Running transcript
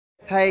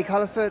Hey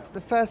Carlos, for the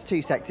first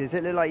two sectors,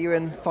 it looked like you were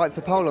in fight for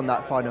pole on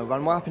that final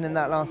run. What happened in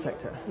that last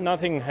sector?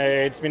 Nothing.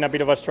 It's been a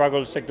bit of a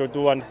struggle, sector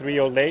 2 and 3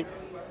 all day.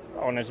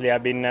 Honestly,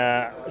 I've been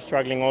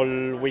struggling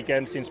all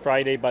weekend since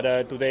Friday, but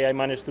today I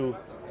managed to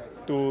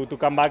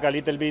come back a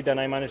little bit, and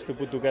I managed to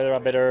put together a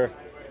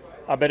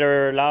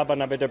better lap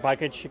and a better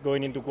package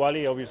going into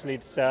quali. Obviously,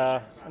 it's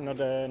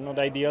not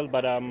ideal,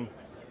 but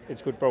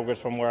it's good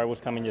progress from where I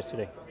was coming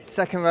yesterday.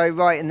 Second row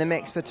right in the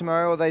mix for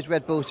tomorrow, or those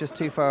Red Bulls just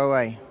too far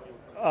away?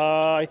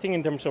 I think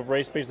in terms of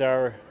race pace, they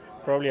are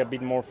probably a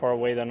bit more far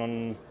away than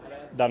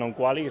on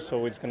quali,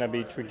 so it's going to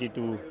be tricky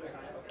to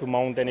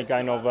mount any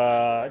kind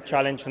of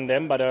challenge on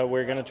them. But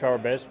we're going to try our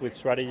best with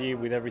strategy,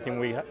 with everything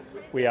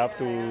we have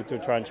to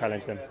try and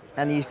challenge them.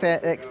 And are you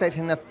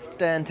expecting a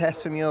stern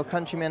test from your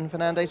countryman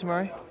Fernando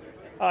tomorrow?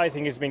 I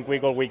think he's been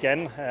quick all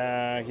weekend.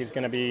 He's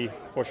going to be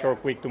for sure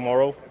quick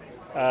tomorrow.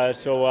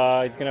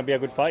 So it's going to be a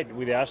good fight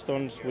with the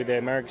Astons, with the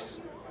Mercs.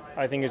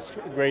 I think it's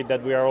great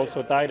that we are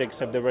also tied,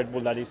 except the Red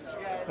Bull that is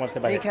one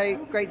step ahead.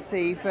 Nico, great to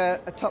see you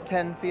for a top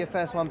 10 for your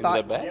first one back.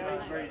 Is that bad? Yeah,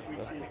 it's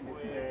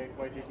very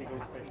quite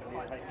difficult,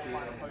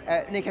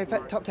 especially Nico,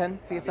 top 10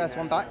 for your first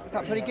one back. Is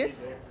that pretty good?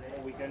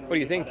 What do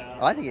you think?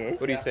 I think it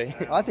is. What do you say?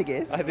 I think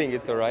it is. I think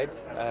it's all right.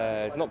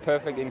 It's not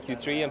perfect in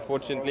Q3,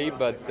 unfortunately,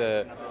 but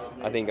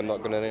I think I'm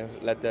not going to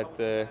let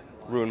that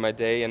ruin my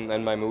day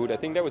and my mood. I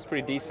think that was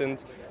pretty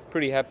decent.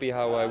 Pretty happy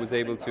how I was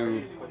able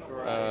to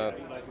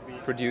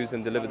produce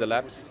and deliver the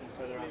laps.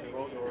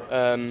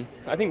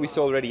 I think we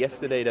saw already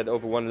yesterday that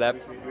over one lap,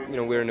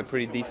 we're in a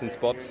pretty decent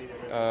spot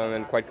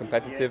and quite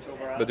competitive.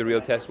 But the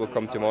real test will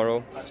come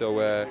tomorrow. So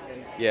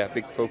yeah,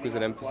 big focus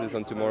and emphasis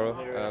on tomorrow.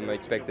 I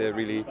expect a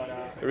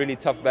really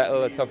tough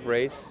battle, a tough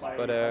race.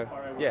 But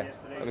yeah,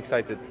 I'm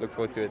excited. Look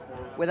forward to it.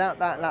 Without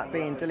that lap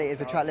being deleted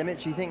for track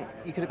limits, do you think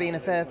you could have been a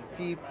fair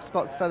few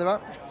spots further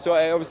up? So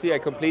I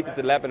completed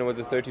the lap and it was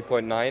a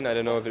 30.9. I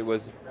don't know if it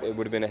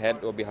would have been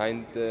ahead or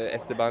behind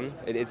Esteban.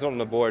 It's not on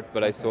the board,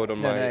 but I saw it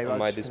on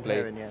my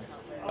display.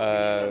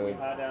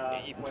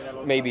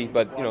 Maybe,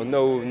 but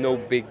no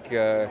big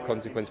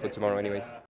consequence for tomorrow, anyways.